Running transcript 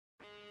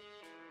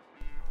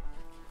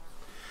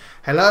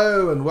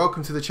Hello and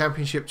welcome to the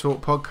Championship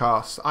Talk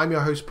podcast. I'm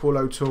your host Paul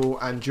O'Toole,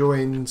 and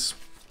joined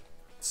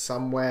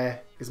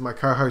somewhere is my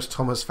co-host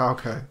Thomas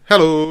Falco.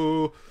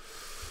 Hello.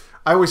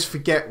 I always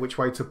forget which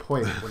way to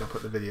point when I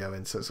put the video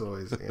in, so it's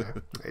always,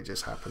 it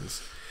just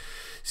happens.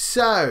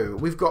 So,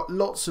 we've got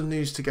lots of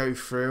news to go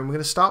through, and we're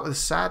going to start with the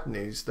sad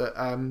news that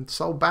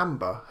Sol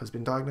Bamba has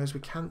been diagnosed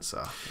with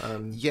cancer.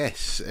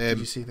 Yes. Did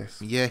you see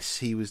this? Yes,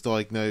 he was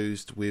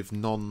diagnosed with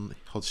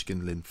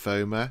non-Hodgkin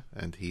lymphoma,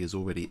 and he has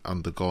already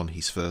undergone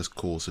his first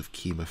course of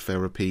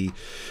chemotherapy.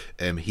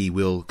 He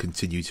will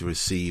continue to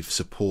receive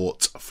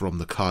support from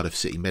the Cardiff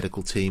City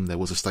medical team. There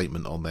was a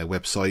statement on their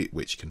website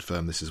which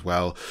confirmed this as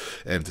well,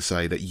 to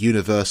say that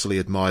universally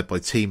admired by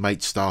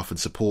teammates, staff and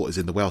supporters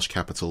in the Welsh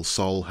capital,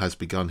 Sol has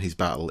begun his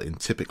battle in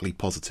typically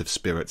positive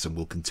spirits and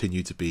will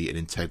continue to be an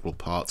integral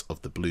part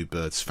of the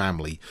Bluebirds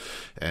family.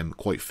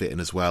 Quite fitting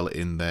as well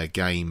in their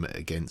game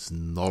against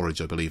Norwich,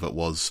 I believe it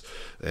was,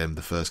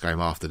 the first game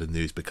after the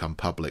news become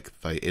public.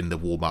 In the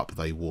warm-up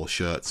they wore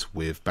shirts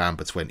with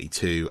Bamba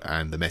 22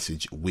 and the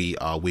message "We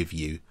are with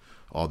you"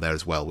 on there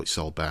as well, which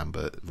Sol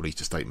Bamba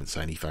released a statement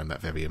saying he found that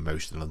very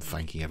emotional and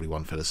thanking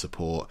everyone for the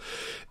support.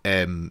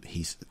 I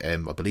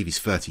believe he's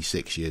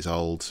 36 years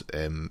old.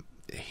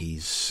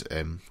 He's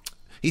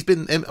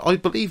been, I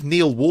believe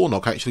Neil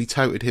Warnock actually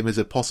touted him as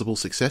a possible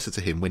successor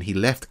to him when he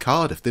left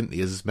Cardiff, didn't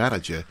he, as his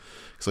manager?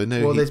 Because I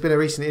know. Well, there's been a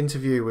recent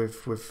interview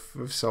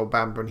with Sol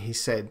Bamba, and he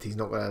said he's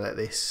not going to let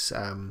this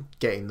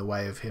get in the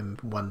way of him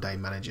one day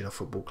managing a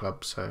football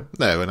club. So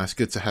no, and that's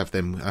good to have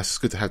them. That's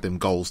good to have them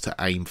goals to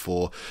aim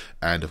for,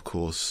 and of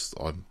course,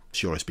 I'm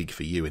sure I speak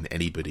for you and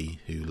anybody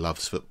who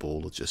loves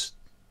football or just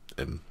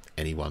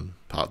anyone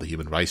part of the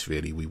human race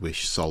really. We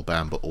wish Sol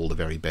Bamba all the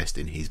very best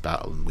in his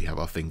battle, and we have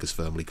our fingers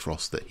firmly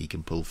crossed that he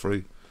can pull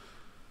through.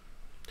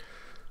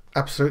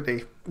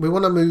 Absolutely. We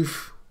want to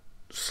move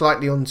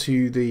slightly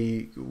onto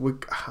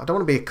I don't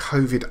want to be a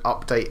COVID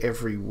update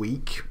every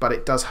week, but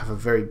it does have a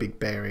very big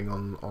bearing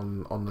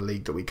on the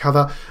league that we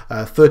cover.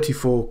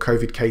 34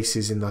 COVID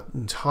cases in the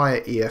entire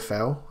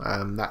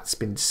EFL. That's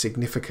been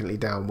significantly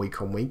down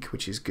week on week,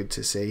 which is good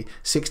to see.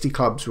 60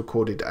 clubs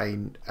recorded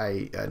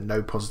a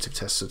no positive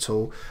tests at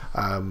all.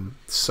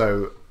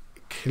 So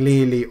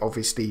clearly,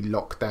 obviously,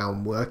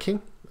 lockdown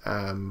working.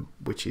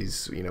 Which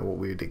is what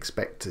we would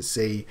expect to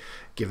see,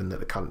 given that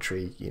the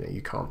country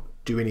you can't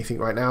do anything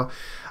right now.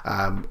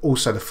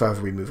 Also, the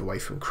further we move away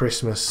from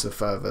Christmas, the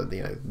further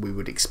we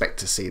would expect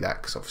to see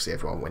that, because obviously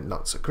everyone went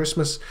nuts at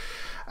Christmas.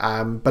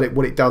 But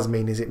what it does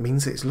mean is it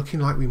means that it's looking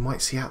like we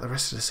might see out the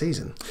rest of the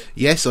season.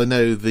 Yes, I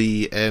know the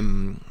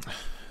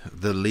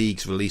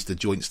leagues released a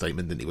joint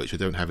statement, didn't they, which I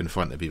don't have in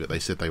front of me, but they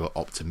said they were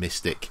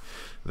optimistic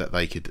that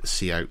they could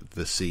see out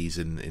the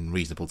season in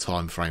reasonable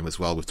time frame as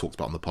well. We've talked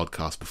about on the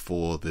podcast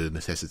before the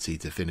necessity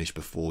to finish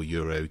before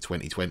Euro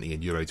 2020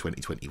 and Euro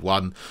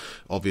 2021.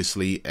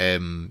 Obviously,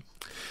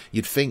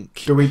 you'd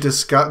think. Do we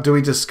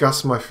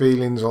discuss my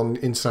feelings on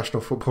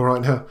international football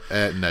right now?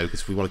 No,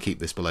 because we want to keep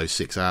this below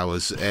 6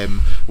 hours. I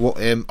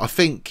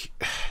think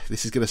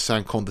this is going to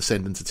sound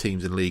condescending to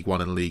teams in League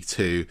One and League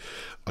Two.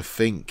 I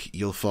think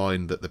you'll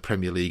find that the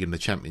Premier League and the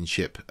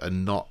Championship are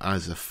not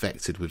as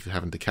affected with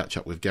having to catch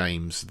up with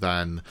games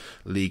than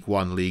League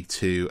One, League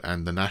Two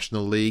and the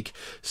National League.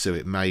 So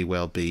it may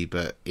well be,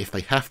 but if they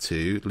have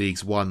to,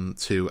 Leagues 1,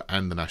 2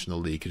 and the National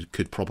League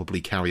could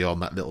probably carry on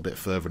that little bit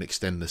further and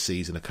extend the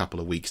season a couple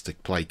of weeks to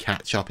play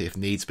catch up if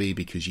needs be,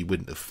 because you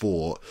wouldn't have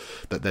thought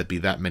that there'd be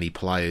that many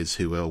players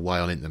who are away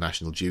on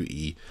international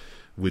duty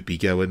would be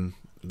going.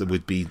 That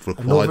would be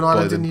required Northern by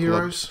Ireland the in the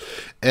Euros.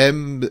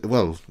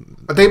 Well,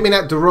 I don't mean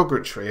that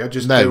derogatory. I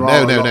just no. Northern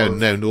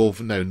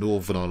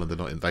Ireland are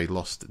not. They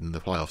lost in the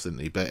playoffs, didn't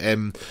they? But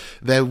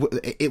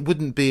it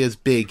wouldn't be as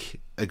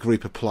big a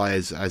group of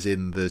players as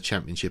in the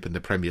Championship and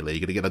the Premier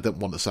League. And again, I don't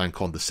want to sound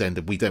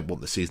condescending. We don't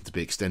want the season to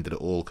be extended at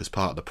all, because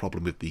part of the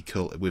problem with the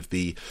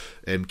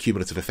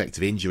cumulative effect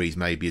of injuries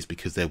maybe is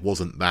because there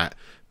wasn't that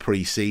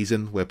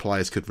pre-season where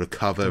players could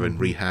recover and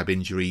rehab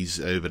injuries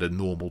over the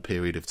normal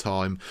period of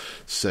time.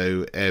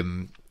 So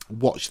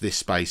watch this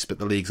space, but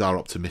the leagues are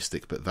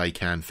optimistic, but they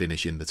can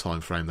finish in the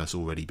time frame that's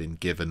already been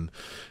given.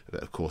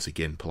 But of course,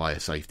 again, player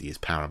safety is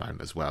paramount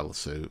as well.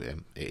 So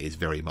it is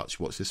very much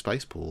watch this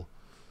space, Paul.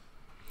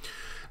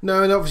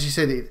 No, and obviously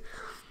said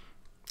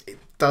it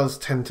does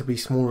tend to be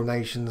smaller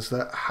nations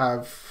that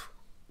have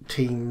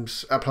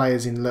teams,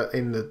 players in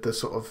the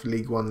sort of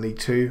League One, League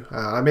Two.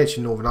 I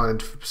mentioned Northern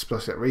Ireland for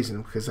specific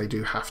reason, because they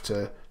do have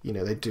to,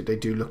 they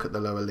do look at the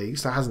lower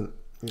leagues. That hasn't.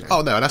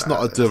 Oh no, that's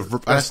not a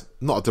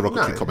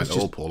derogatory comment at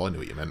all, Paul. I knew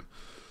what you meant.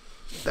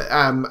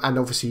 And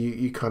obviously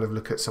you kind of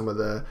look at some of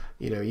the,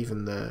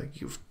 even the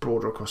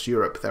broader across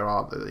Europe, there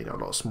are a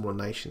lot of smaller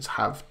nations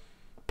have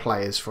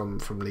players from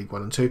League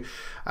One and Two.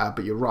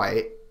 But you're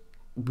right.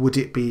 Would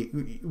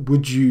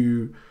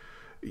you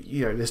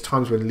there's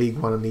times when League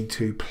One and League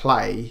Two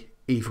play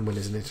even when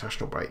there's an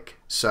international break.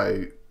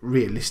 So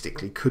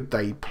realistically, could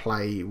they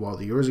play while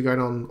the Euros are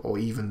going on, or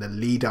even the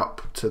lead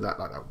up to that,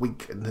 like that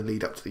week and the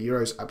lead up to the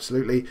Euros?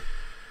 Absolutely.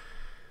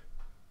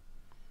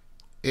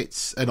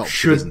 it's an option.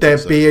 Should there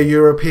be a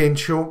European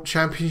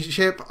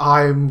Championship?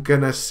 I'm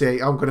going to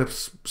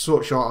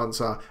short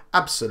answer.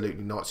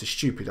 Absolutely not. It's a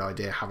stupid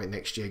idea. Have it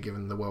next year,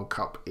 given the World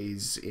Cup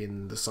is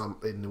in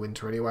the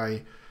winter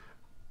anyway.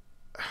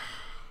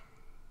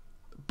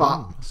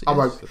 But I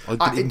won't.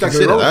 Don't get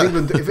me wrong.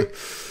 England,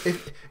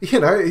 if you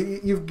know,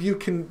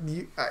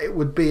 it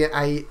would be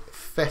a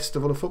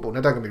festival of football. Now,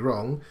 don't get me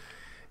wrong.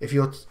 If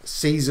your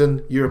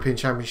season European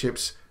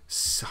Championships,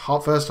 first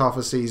half of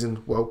the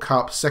season World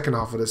Cup, second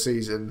half of the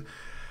season,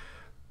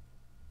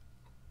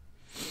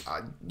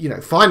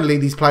 finally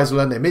these players will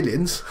earn their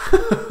millions,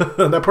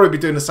 and they'll probably be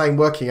doing the same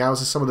working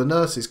hours as some of the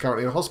nurses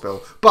currently in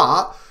hospital.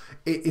 But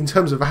in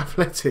terms of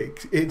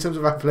athletic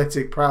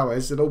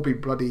prowess, they'll all be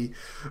bloody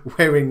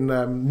wearing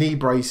knee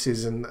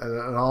braces and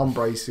arm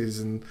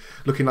braces and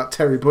looking like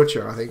Terry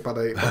Butcher. I think by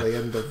the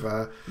end of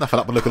nothing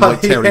up looking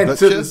like Terry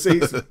Butcher of the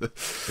season,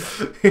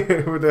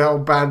 with the whole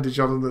bandage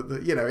on them.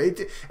 At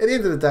the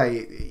end of the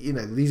day,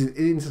 these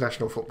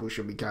international football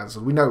should be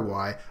cancelled. We know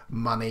why.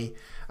 Money.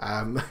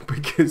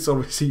 Because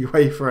obviously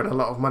UEFA earn a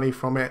lot of money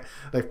from it.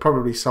 They've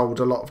probably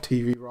sold a lot of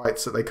TV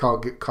rights that they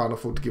can't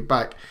afford to give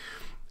back.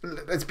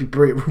 Let's be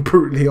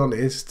brutally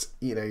honest.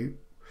 I'm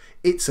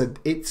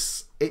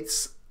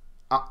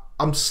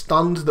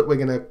stunned that we're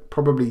going to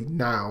probably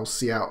now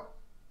see out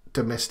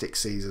domestic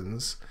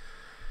seasons.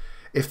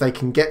 If they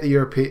can get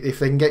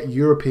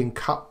European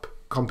Cup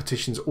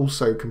competitions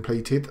also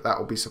completed, that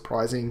will be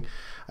surprising.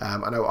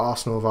 I know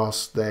Arsenal have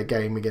asked their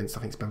game against, I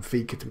think it's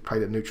Benfica, to be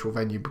played at a neutral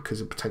venue because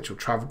of potential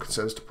travel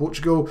concerns to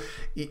Portugal.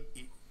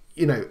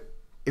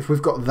 If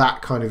we've got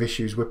that kind of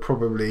issues, we're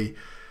probably...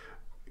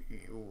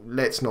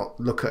 Let's not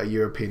look at a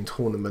European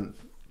tournament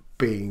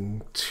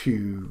being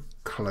too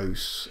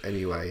close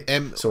anyway.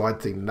 So I'd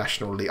think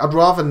National League. I'd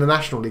rather the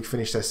National League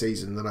finish their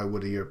season than I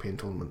would a European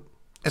tournament.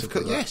 Of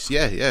course,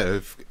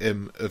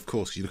 Of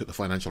course, you look at the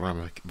financial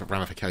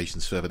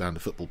ramifications further down the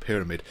football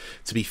pyramid.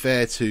 To be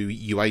fair to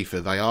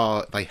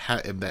UEFA,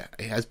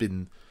 it has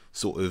been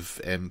sort of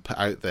put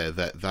out there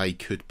that they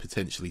could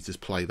potentially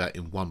just play that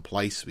in one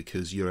place,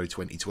 because Euro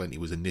 2020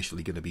 was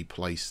initially going to be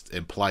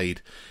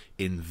played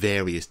in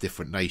various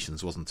different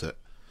nations, wasn't it?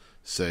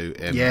 So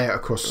yeah,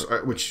 of course.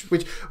 Which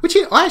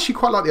I actually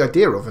quite like the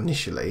idea of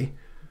initially.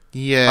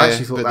 Yeah, I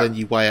actually thought then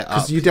you weigh it up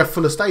because you'd have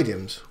full of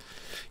stadiums.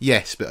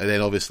 Yes, but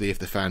then obviously if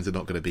the fans are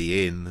not going to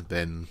be in,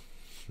 then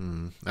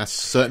that's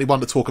certainly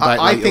one to talk about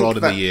later on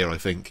in the year, I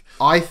think.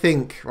 Right,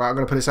 I'm going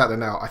to put this out there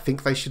now. I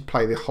think they should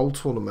play the whole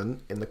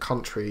tournament in the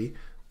country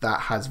that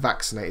has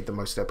vaccinated the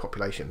most of their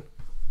population.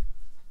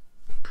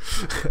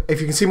 If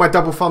you can see my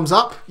double thumbs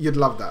up, you'd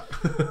love that.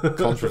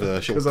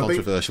 Controversial.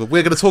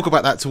 We're going to talk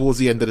about that towards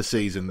the end of the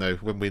season, though,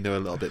 when we know a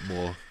little bit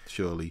more,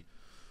 surely.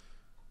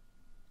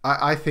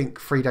 I think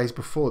 3 days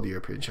before the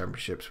European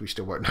Championships, we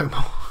still won't know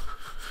more.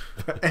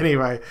 But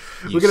anyway,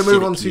 we're going to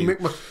move on to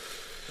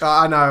Mick.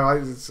 I know,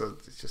 it's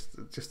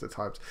just the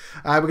times.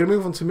 We're going to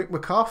move on to Mick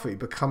McCarthy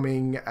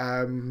becoming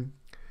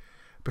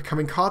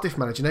Cardiff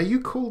manager. Now, you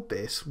called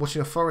this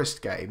watching a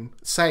Forest game,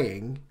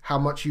 saying how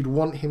much you'd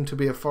want him to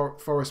be a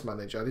Forest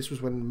manager. This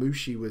was when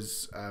Moushi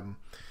was,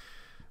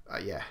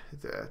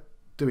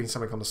 doing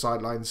something on the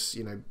sidelines,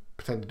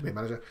 pretending to be a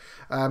manager.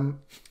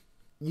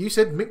 You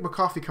said Mick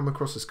McCarthy come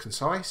across as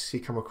concise. He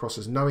come across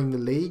as knowing the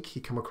league.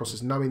 He come across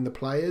as knowing the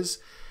players.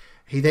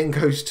 He then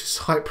goes to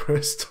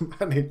Cyprus to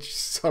manage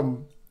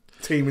some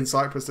team in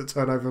Cyprus that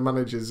turn over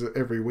managers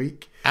every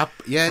week.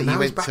 He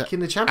went back in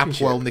the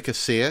Championship. Apoel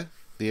Nicosia.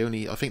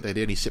 I think they're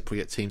the only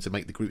Cypriot team to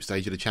make the group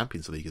stage of the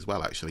Champions League as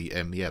well, actually.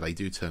 They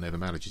do turn over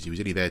managers. He was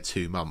only there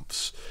 2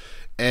 months.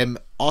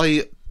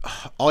 I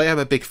am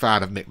a big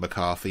fan of Mick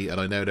McCarthy, and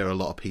I know there are a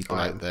lot of people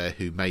out there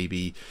who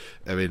maybe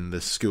are in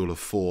the school of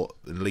thought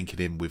and linking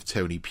him with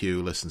Tony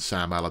Pulis and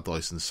Sam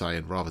Allardyce and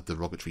saying rather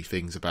derogatory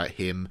things about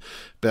him.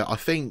 But I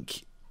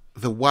think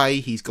the way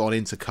he's gone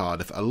into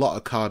Cardiff, a lot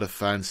of Cardiff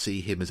fans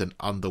see him as an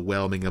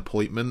underwhelming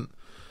appointment,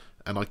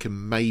 and I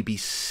can maybe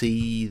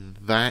see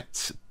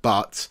that.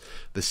 But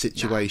the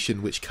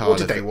situation which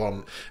Cardiff... What did they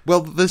want?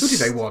 Well, what did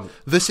they want?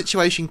 The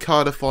situation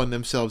Cardiff find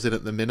themselves in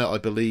at the minute, I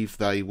believe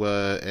they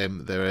were...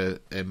 there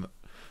are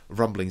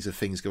rumblings of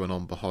things going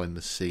on behind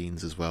the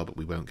scenes as well, but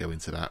we won't go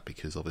into that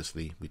because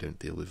obviously we don't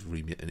deal with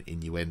rumor and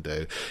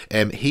innuendo.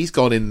 He's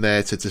gone in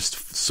there to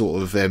just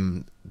sort of...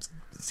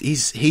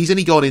 He's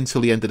only gone until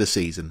the end of the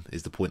season,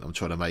 is the point I'm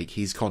trying to make.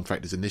 His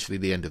contract is initially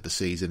the end of the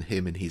season.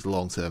 Him and his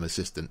long-term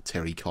assistant,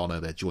 Terry Connor,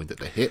 they're joined at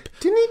the hip.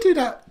 Didn't he do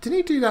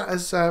that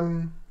as...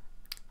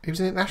 he was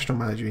an international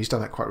manager. He's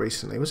done that quite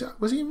recently. Was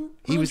he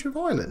manager of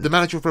Ireland? The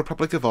manager of the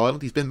Republic of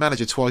Ireland. He's been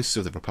manager twice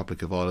of the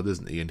Republic of Ireland,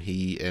 isn't he? And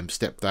he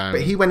stepped down.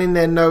 But he went in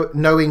there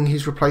knowing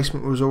his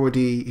replacement was the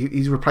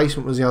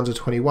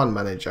under-21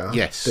 manager.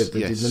 Yes,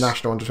 the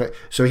national under-21.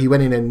 So he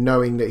went in there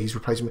knowing that his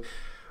replacement...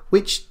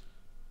 Which...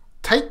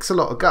 takes a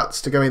lot of guts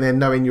to go in there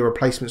knowing your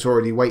replacement's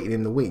already waiting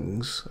in the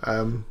wings.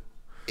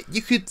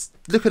 You could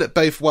look at it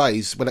both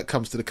ways when it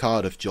comes to the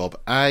Cardiff job.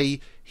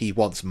 he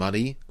wants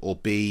money, or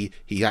B,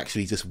 he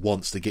actually just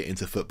wants to get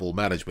into football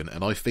management.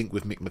 And I think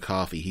with Mick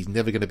McCarthy, he's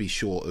never going to be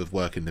short of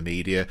work in the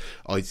media.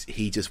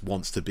 He just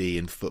wants to be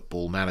in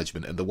football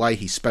management. And the way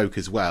he spoke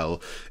as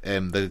well,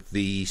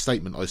 the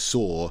statement I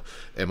saw,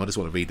 I just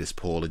want to read this,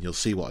 Paul, and you'll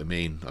see what I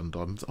mean. And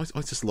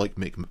I just like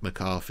Mick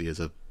McCarthy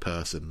as a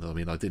person. I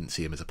mean, I didn't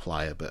see him as a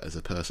player, but as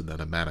a person and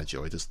a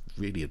manager, I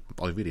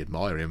really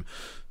admire him.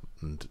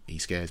 And he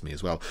scares me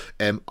as well.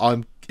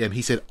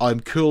 He said,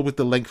 I'm cool with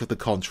the length of the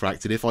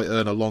contract, and if I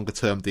earn a longer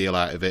term deal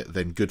out of it,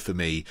 then good for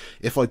me.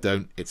 If I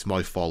don't, it's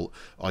my fault.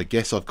 I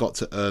guess I've got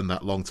to earn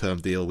that long term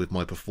deal with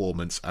my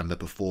performance and the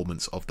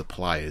performance of the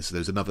players.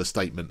 There's another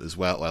statement as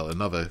well,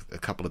 a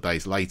couple of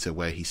days later,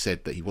 where he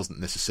said that he wasn't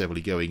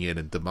necessarily going in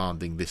and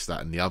demanding this,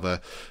 that and the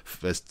other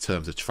as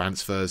terms of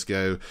transfers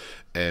go.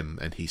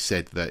 And he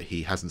said that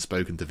he hasn't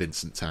spoken to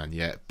Vincent Tan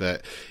yet,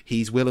 but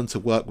he's willing to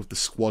work with the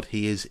squad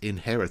he has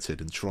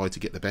inherited and try to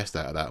get the best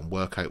out of that and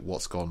work out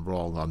what's gone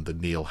wrong under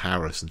Neil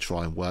Harris and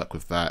try and work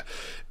with that.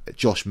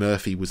 Josh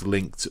Murphy was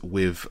linked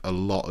with a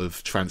lot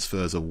of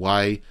transfers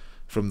away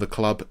from the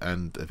club,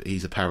 and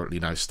he's apparently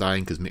now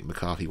staying because Mick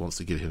McCarthy wants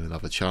to give him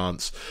another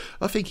chance.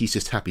 I think he's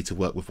just happy to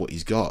work with what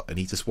he's got, and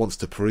he just wants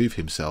to prove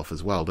himself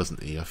as well,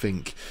 doesn't he? I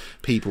think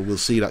people will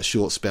see that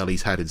short spell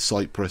he's had in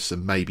Cyprus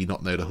and maybe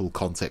not know the whole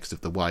context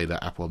of the way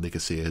that Apoel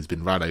Nicosia has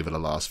been run over the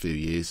last few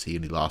years. He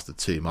only lasted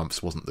 2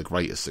 months, wasn't the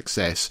greatest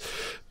success,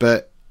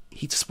 but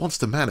he just wants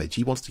to manage.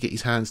 He wants to get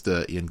his hands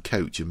dirty and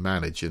coach and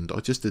manage. And I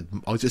just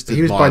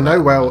he was by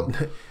no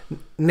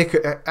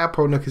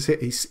Apoel Nicosia,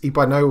 he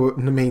by no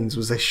means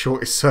was their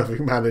shortest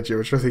serving manager,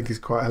 which I think is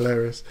quite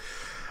hilarious.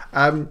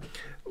 I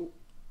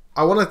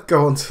want to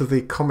go on to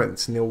the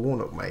comments Neil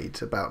Warnock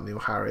made about Neil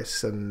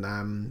Harris, and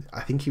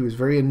I think he was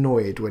very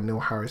annoyed when Neil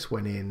Harris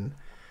went in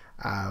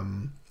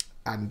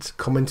and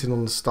commenting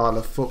on the style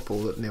of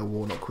football that Neil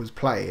Warnock was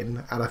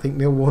playing. And I think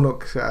Neil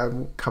Warnock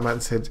come out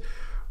and said,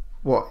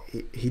 what,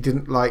 he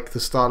didn't like the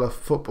style of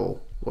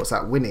football? What's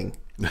that, winning?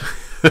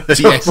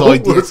 Yes, I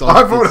did. I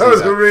thought that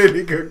was a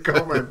really good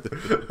comment.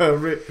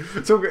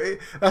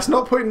 That's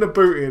not putting the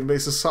boot in, but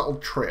it's a subtle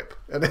trip.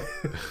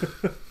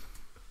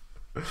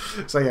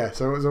 So it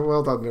was a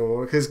well done,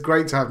 Neil. It's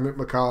great to have Mick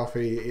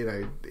McCarthy. You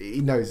know,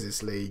 he knows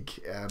this league.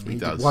 He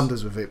did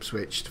wonders with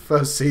Ipswich.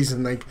 First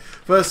season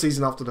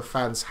after the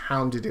fans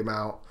hounded him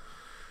out.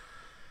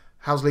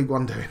 How's League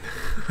One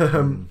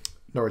doing?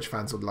 Norwich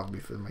fans would love me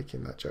for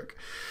making that joke.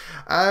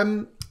 So I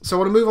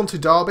want to move on to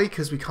Derby,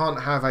 because we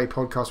can't have a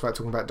podcast without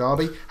talking about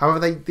Derby.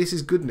 However, this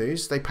is good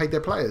news. They paid their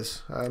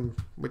players,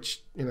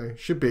 which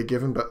should be a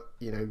given. But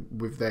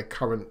with their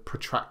current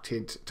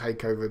protracted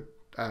takeover,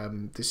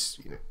 this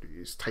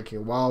is taking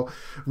a while.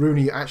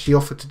 Rooney actually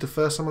offered to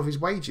defer some of his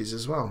wages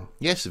as well.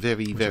 Yes,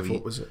 very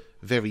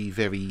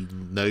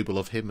noble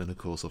of him, and of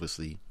course,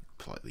 obviously,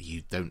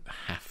 you don't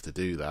have to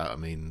do that. I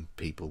mean,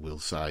 people will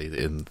say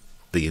in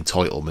the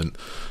entitlement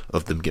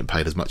of them getting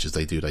paid as much as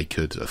they do, they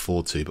could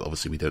afford to, but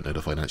obviously we don't know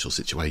the financial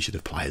situation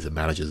of players and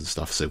managers and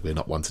stuff, so we're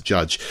not one to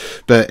judge.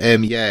 But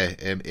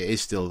it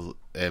is still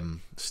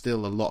a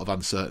lot of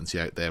uncertainty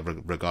out there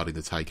regarding the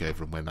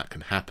takeover and when that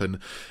can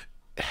happen.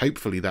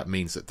 Hopefully that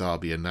means that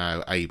Derby are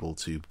now able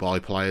to buy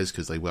players,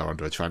 because they were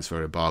under a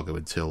transfer embargo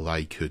until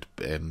they could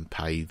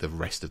pay the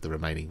rest of the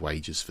remaining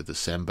wages for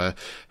December.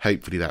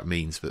 Hopefully that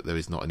means that there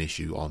is not an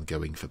issue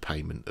ongoing for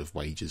payment of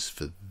wages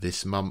for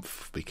this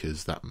month,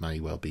 because that may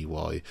well be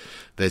why.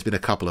 There's been a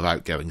couple of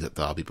outgoings at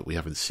Derby, but we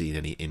haven't seen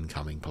any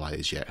incoming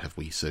players yet, have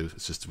we? So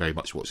it's just very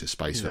much watch this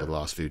space for the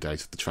last few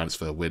days of the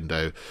transfer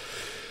window.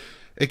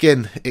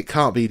 Again, it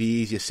can't be the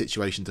easiest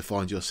situation to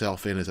find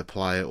yourself in as a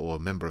player or a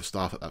member of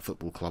staff at that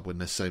football club when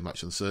there's so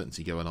much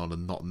uncertainty going on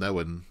and not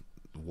knowing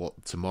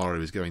what tomorrow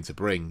is going to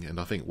bring.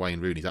 And I think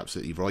Wayne Rooney's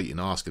absolutely right in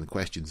asking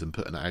questions and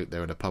putting it out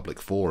there in a public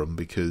forum,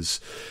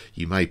 because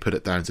you may put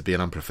it down to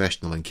being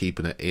unprofessional and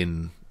keeping it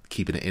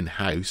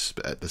in-house,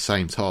 but at the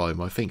same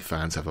time, I think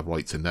fans have a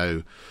right to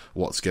know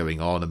what's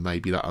going on, and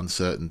maybe that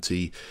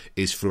uncertainty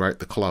is throughout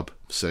the club.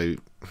 So,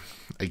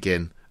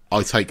 again,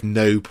 I take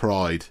no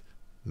pride,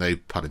 no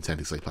pun intended,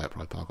 because they play at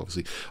Pride Park,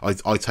 obviously.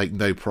 I take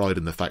no pride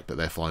in the fact that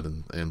they're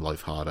finding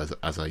life hard.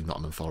 As a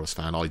Nottingham Forest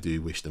fan, I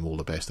do wish them all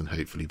the best, and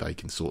hopefully they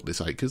can sort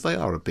this out, because they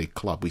are a big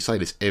club. We say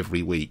this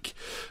every week,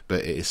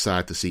 but it is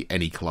sad to see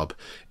any club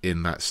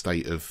in that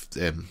state of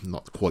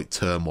not quite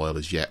turmoil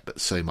as yet,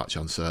 but so much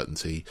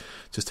uncertainty.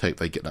 Just hope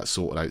they get that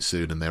sorted out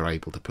soon and they're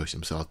able to push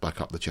themselves back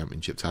up the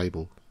Championship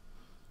table.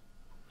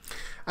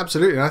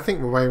 Absolutely, and I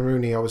think with Wayne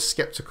Rooney, I was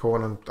sceptical,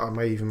 and I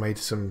may even made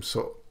some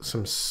sort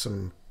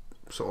of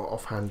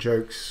offhand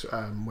jokes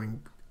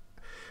when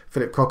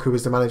Philip Cocu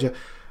was the manager.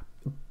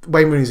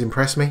 Wayne Rooney's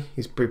impressed me.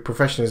 His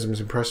professionalism's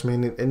impressed me,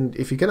 and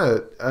if you're going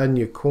to earn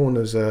your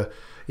corners, or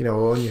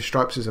on your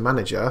stripes as a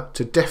manager,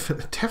 to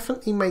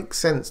definitely make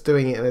sense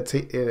doing it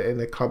in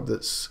a club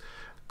that's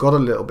got a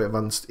little bit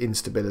of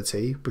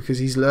instability, because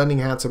he's learning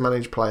how to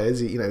manage players.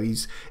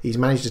 He's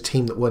managed a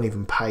team that weren't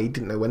even paid,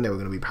 didn't know when they were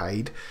going to be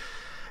paid.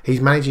 He's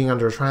managing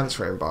under a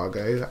transfer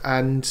embargo,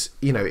 and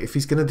if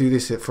he's going to do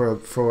this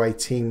for a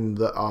team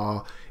that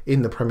are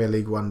in the Premier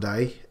League one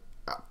day,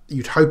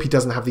 you'd hope he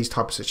doesn't have these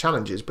types of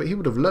challenges, but he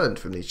would have learned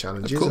from these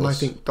challenges, and I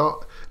think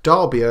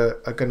Derby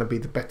are going to be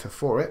the better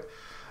for it.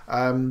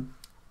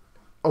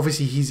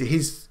 Obviously,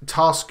 his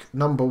task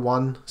number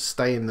one: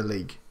 stay in the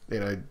league.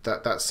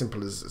 That's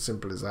simple as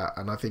that.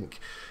 And I think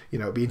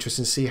it'll be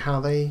interesting to see how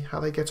they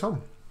get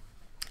on.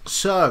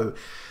 So,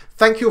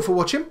 thank you all for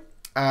watching.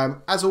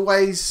 As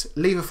always,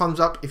 leave a thumbs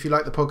up if you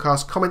like the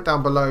podcast. Comment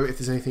down below if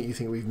there's anything you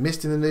think we've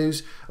missed in the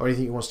news or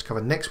anything you want us to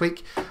cover next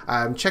week.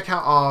 Check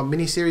out our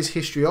mini-series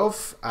History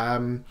of.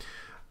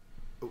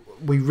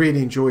 We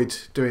really enjoyed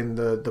doing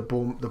the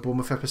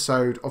Bournemouth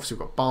episode. Obviously,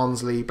 we've got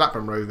Barnsley,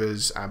 Blackburn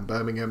Rovers, and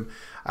Birmingham,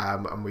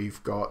 and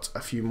we've got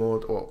a few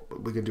more. Or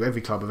we're going to do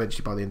every club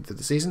eventually by the end of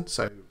the season.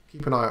 So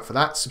keep an eye out for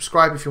that.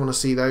 Subscribe if you want to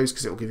see those,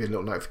 because it will give you a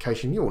little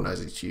notification. You all know how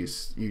to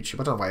use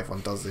YouTube. I don't know why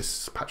everyone does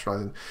this,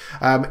 patronising.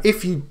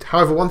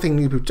 However, one thing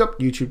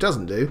YouTube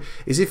doesn't do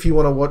is if you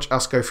want to watch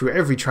us go through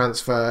every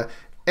transfer,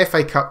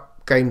 FA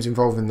Cup games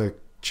involving the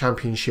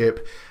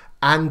Championship,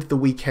 and the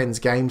weekend's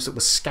games that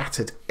were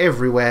scattered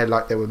everywhere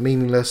like they were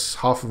meaningless.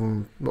 Half of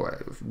them,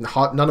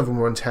 none of them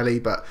were on telly,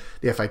 but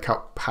the FA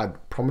Cup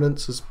had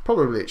prominence, as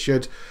probably it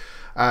should.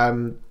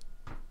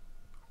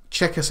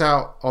 Check us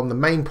out on the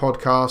main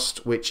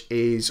podcast, which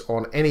is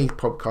on any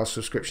podcast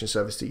subscription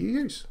service that you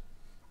use.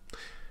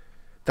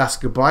 That's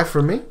goodbye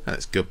from me.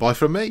 That's goodbye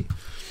from me.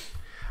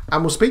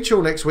 And we'll speak to you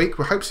all next week.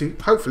 We'll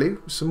hopefully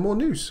with some more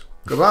news.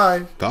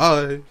 Goodbye.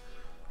 Bye.